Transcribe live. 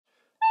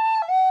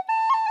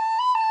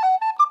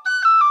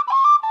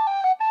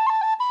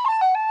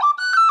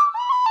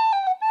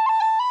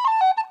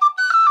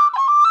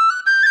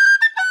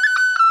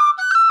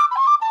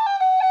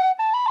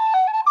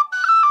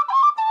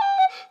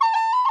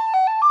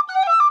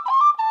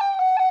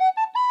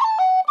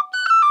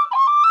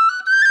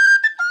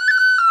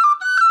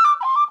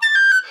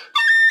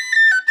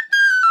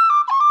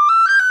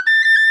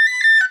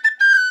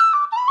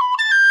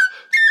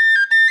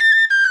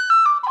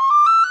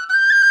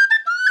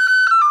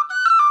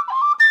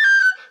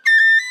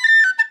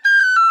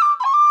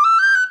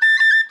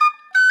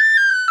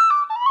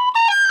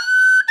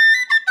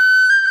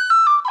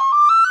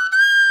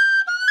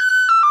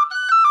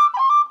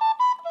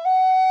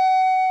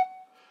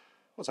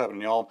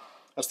happening, y'all?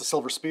 That's the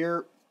Silver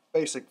Spear.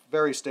 Basic,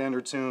 very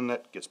standard tune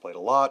that gets played a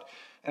lot.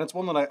 And it's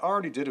one that I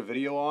already did a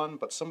video on,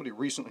 but somebody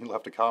recently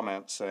left a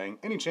comment saying,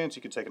 any chance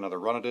you could take another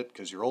run at it,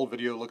 because your old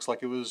video looks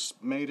like it was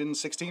made in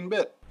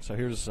 16-bit. So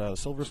here's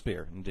Silver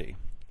Spear in D.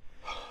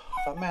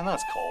 I thought, man,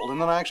 that's cold. And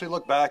then I actually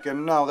looked back,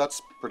 and no,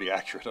 that's pretty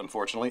accurate,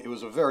 unfortunately. It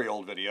was a very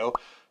old video,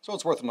 so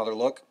it's worth another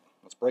look.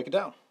 Let's break it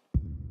down.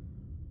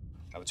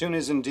 Now, the tune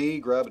is in D.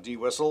 Grab a D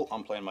whistle.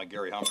 I'm playing my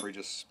Gary Humphrey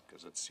just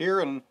because it's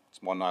here, and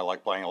it's one I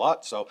like playing a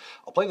lot. So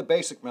I'll play the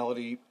basic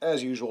melody,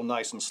 as usual,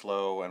 nice and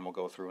slow, and we'll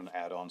go through and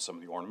add on some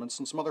of the ornaments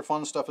and some other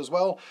fun stuff as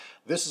well.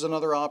 This is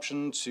another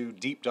option to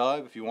deep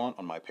dive, if you want,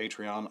 on my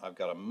Patreon. I've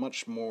got a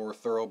much more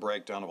thorough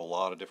breakdown of a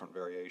lot of different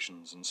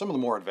variations and some of the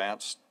more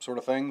advanced sort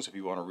of things, if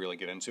you want to really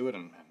get into it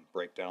and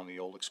break down the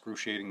old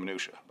excruciating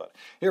minutia. But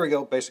here we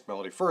go, basic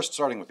melody first,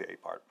 starting with the A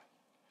part.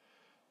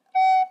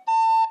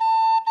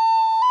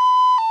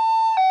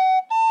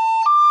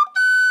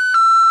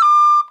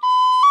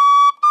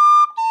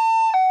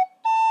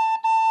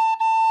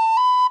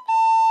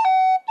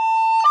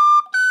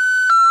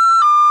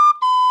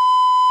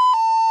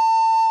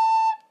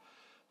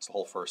 The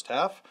whole first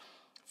half.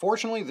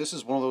 Fortunately, this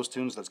is one of those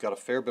tunes that's got a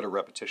fair bit of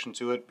repetition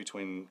to it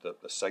between the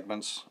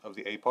segments of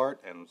the A part,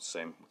 and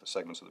same with the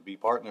segments of the B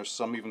part, and there's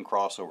some even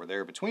crossover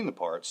there between the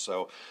parts,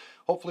 so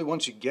hopefully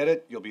once you get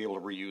it, you'll be able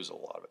to reuse a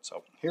lot of it.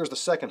 So here's the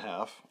second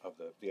half of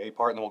the A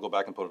part, and then we'll go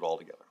back and put it all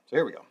together. So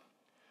here we go.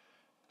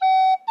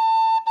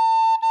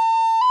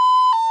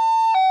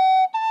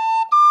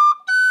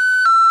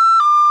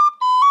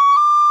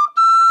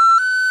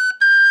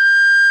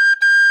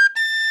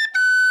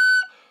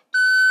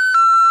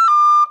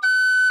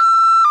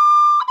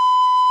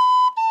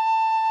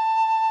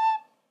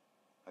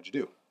 How'd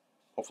you do?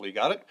 Hopefully you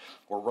got it.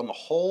 We'll run the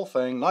whole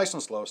thing nice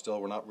and slow still.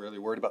 We're not really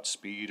worried about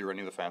speed or any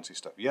of the fancy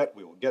stuff yet.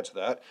 We will get to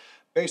that.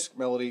 Basic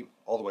melody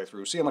all the way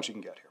through. See how much you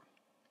can get here.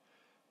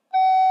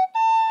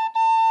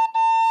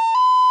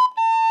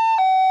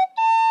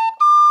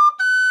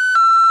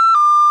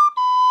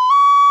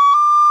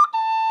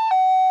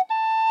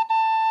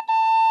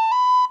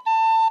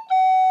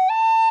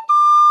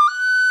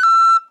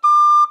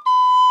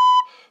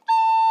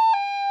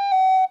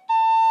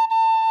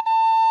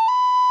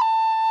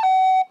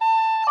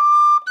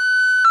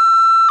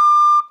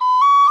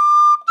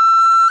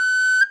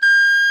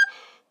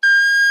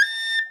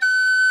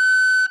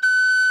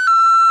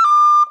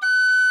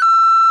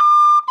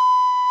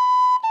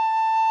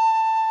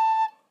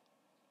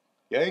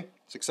 Yay,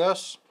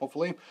 success,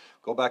 hopefully.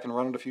 Go back and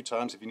run it a few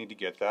times if you need to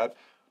get that.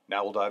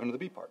 Now we'll dive into the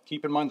B part.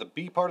 Keep in mind the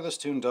B part of this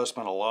tune does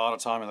spend a lot of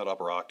time in that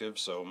upper octave,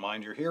 so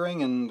mind your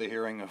hearing and the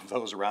hearing of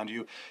those around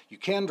you. You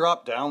can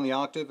drop down the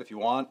octave if you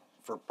want.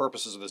 For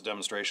purposes of this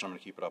demonstration, I'm going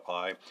to keep it up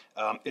high.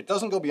 It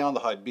doesn't go beyond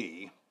the high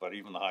B, but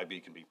even the high B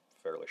can be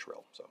fairly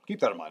shrill, so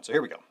keep that in mind. So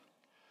here we go.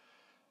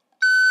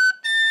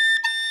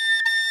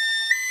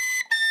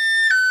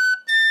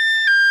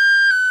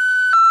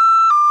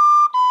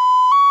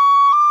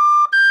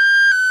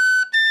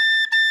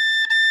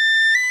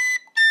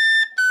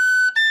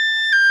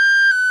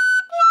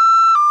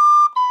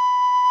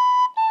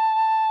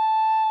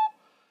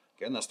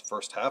 Again, that's the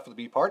first half of the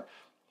B part.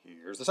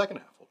 Here's the second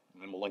half.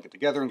 And then we'll link it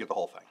together and get the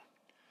whole thing.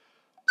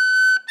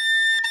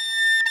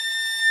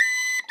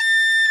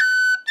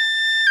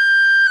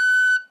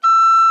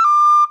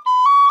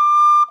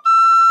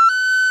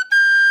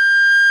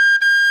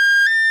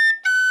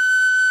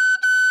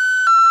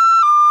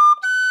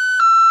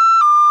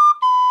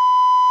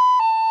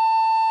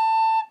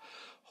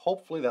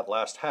 Hopefully that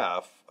last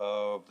half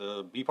of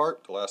the B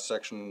part, the last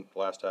section, the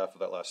last half of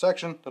that last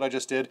section that I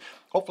just did,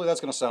 hopefully that's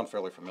going to sound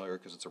fairly familiar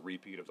because it's a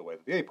repeat of the way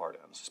that the A part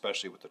ends,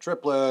 especially with the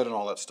triplet and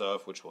all that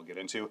stuff, which we'll get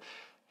into.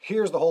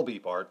 Here's the whole B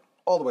part,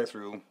 all the way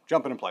through.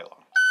 Jump in and play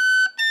along.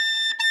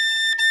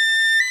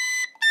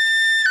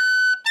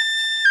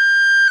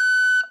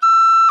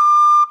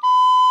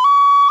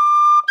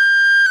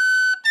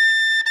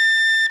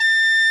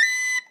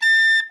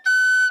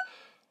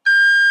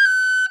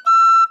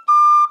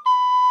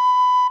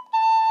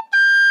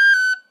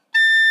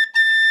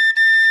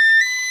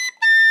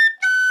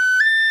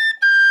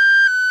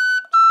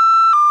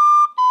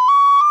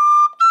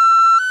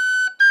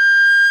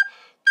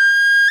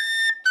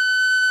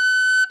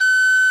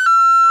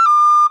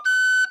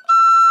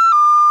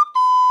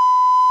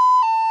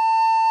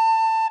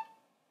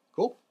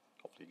 Cool.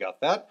 Hopefully you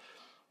got that.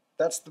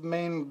 That's the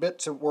main bit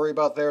to worry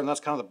about there, and that's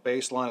kind of the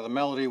baseline of the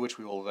melody, which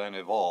we will then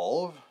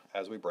evolve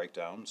as we break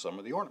down some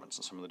of the ornaments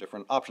and some of the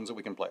different options that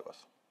we can play with.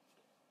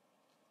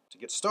 To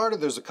get started,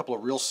 there's a couple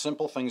of real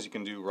simple things you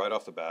can do right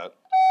off the bat.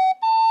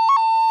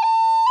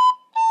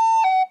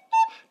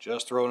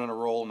 Just throw in a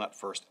roll in that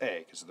first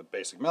A, because of the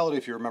basic melody,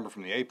 if you remember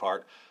from the A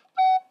part,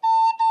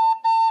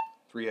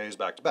 3 A's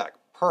back to back.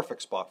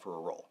 Perfect spot for a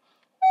roll.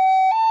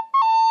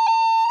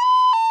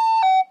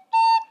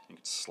 You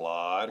can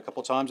slide a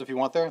couple times if you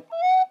want there.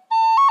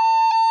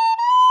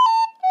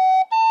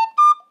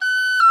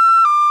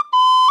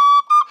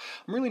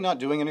 I'm really not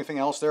doing anything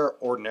else there.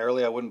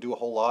 Ordinarily, I wouldn't do a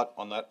whole lot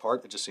on that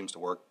part. It just seems to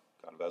work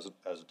kind of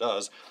as it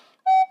does.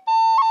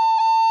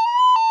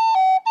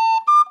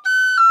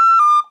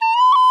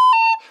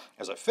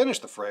 as I finish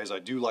the phrase, I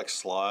do like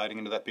sliding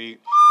into that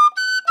beat,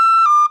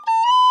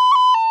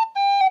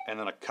 and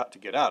then a cut to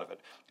get out of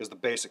it. Because the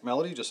basic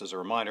melody, just as a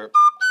reminder,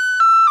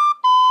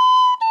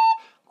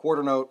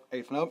 quarter note,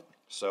 eighth note.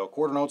 So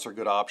quarter notes are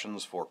good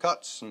options for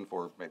cuts and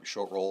for maybe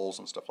short rolls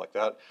and stuff like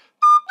that.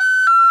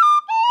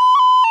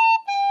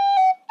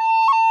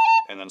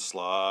 And then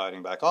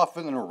sliding back off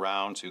and then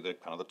around to the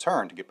kind of the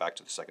turn to get back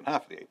to the second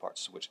half of the A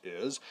parts, which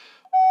is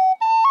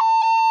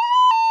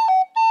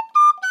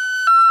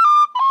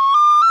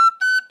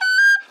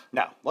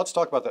now, let's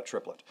talk about that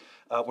triplet.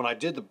 When I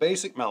did the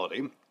basic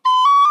melody,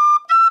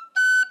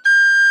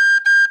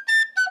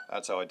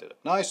 that's how I did it.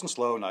 Nice and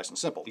slow, nice and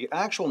simple. The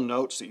actual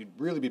notes that you'd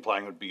really be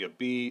playing would be a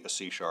B, a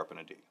C sharp, and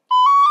a D.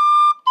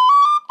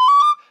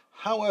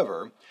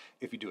 However,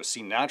 if you do a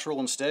C natural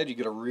instead, you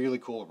get a really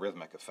cool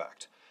rhythmic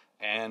effect.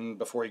 And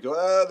before you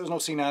go, there's no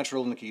C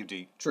natural in the key of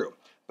D. True.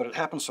 But it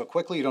happens so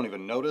quickly you don't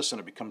even notice, and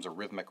it becomes a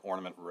rhythmic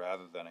ornament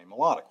rather than a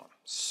melodic one.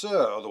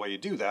 So the way you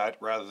do that,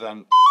 rather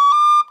than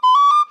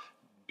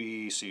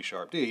B, C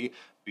sharp, D,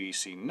 B,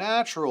 C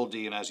natural,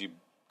 D, and as you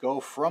go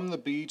from the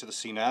B to the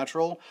C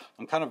natural,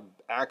 I'm kind of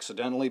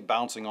accidentally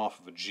bouncing off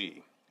of a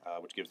G,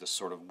 which gives this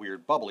sort of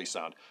weird bubbly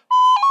sound.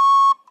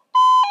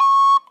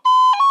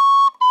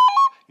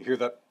 You hear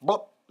that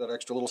bop, that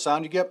extra little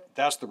sound you get?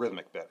 That's the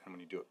rhythmic bit. And when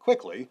you do it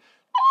quickly,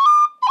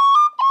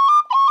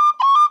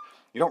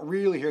 you don't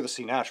really hear the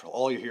C natural.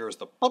 All you hear is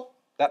the bop,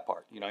 that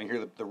part. You know, you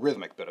hear the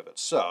rhythmic bit of it.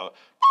 So,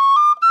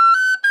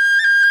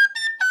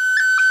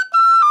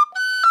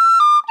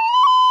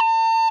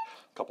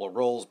 a couple of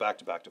rolls back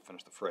to back to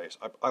finish the phrase.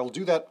 I'll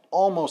do that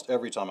almost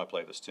every time I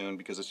play this tune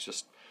because it's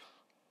just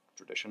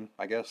tradition,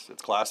 I guess.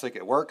 It's classic,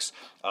 it works.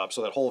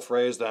 So that whole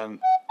phrase then,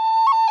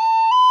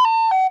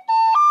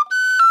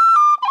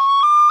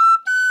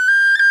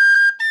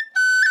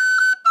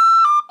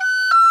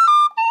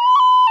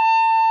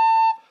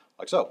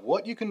 like so.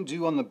 What you can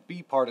do on the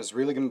B part is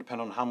really going to depend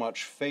on how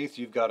much faith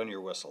you've got in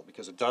your whistle,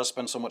 because it does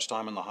spend so much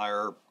time in the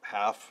higher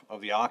half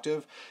of the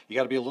octave. You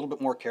got to be a little bit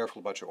more careful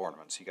about your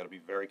ornaments. You got to be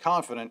very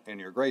confident in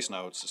your grace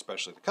notes,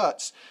 especially the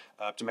cuts,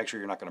 to make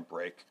sure you're not going to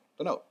break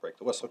the note, break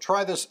the whistle. So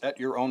try this at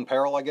your own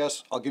peril, I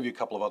guess. I'll give you a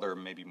couple of other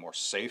maybe more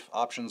safe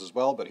options as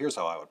well, but here's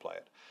how I would play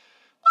it.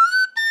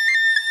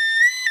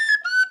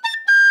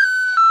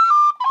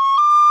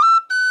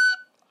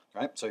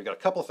 Right, so you've got a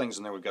couple of things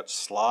in there. We've got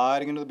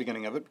sliding into the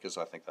beginning of it, because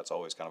I think that's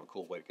always kind of a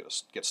cool way to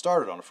get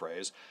started on a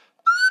phrase.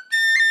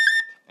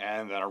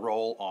 And then a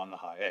roll on the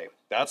high A.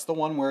 That's the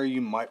one where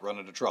you might run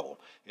into trouble.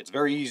 It's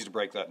very easy to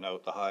break that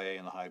note, the high A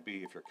and the high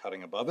B, if you're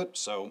cutting above it.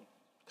 So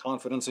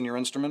confidence in your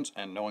instrument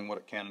and knowing what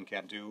it can and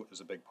can't do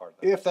is a big part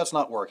of that. If that's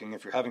not working,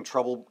 if you're having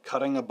trouble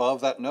cutting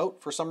above that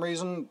note for some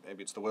reason,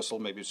 maybe it's the whistle,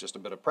 maybe it's just a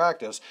bit of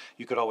practice,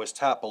 you could always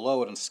tap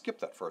below it and skip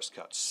that first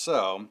cut.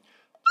 So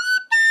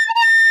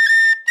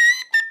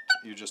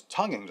you're just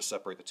tonguing to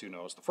separate the two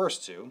notes, the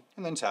first two,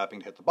 and then tapping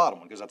to hit the bottom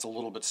one, because that's a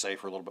little bit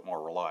safer, a little bit more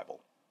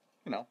reliable.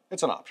 You know,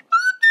 it's an option.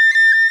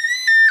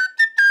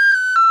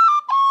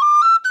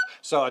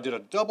 So I did a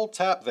double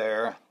tap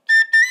there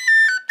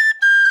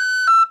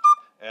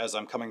as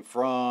I'm coming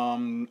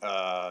from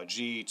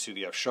G to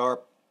the F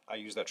sharp. I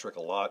use that trick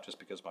a lot just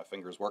because my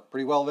fingers work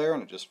pretty well there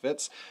and it just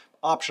fits.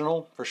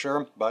 Optional for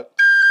sure, but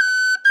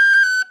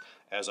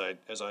as I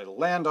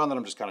land on that,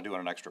 I'm just kind of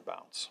doing an extra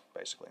bounce,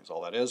 basically, is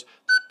all that is.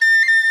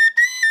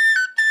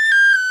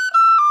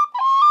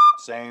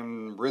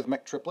 Same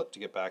rhythmic triplet to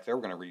get back there.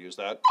 We're going to reuse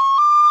that.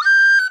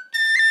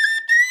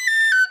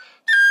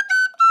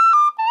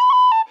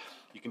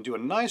 You can do a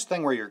nice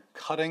thing where you're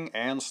cutting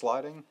and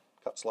sliding.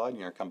 Cut, slide,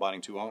 you're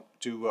combining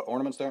two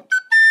ornaments there.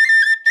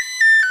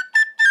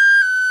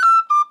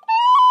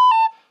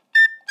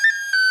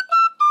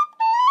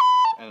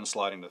 And then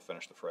sliding to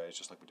finish the phrase,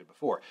 just like we did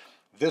before.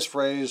 This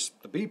phrase,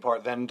 the B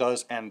part, then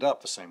does end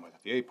up the same way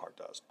that the A part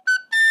does.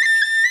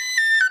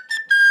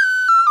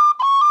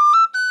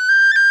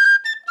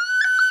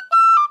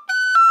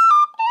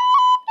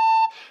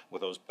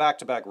 With those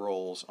back-to-back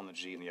rolls on the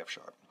G and the F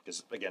sharp.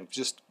 Because, again,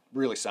 just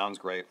really sounds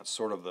great. That's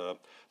sort of the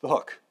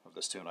hook of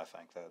this tune, I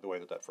think, the way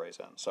that that phrase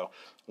ends. So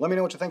let me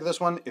know what you think of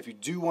this one. If you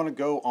do want to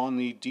go on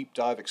the deep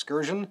dive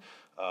excursion,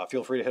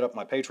 feel free to hit up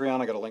my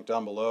Patreon. I got a link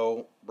down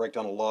below. Break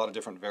down a lot of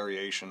different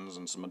variations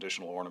and some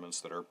additional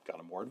ornaments that are kind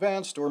of more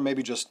advanced, or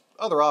maybe just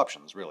other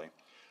options, really.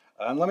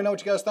 And let me know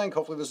what you guys think.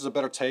 Hopefully this is a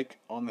better take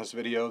on this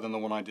video than the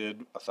one I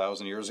did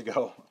 1,000 years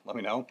ago. Let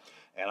me know.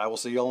 And I will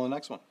see you all in the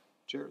next one.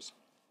 Cheers.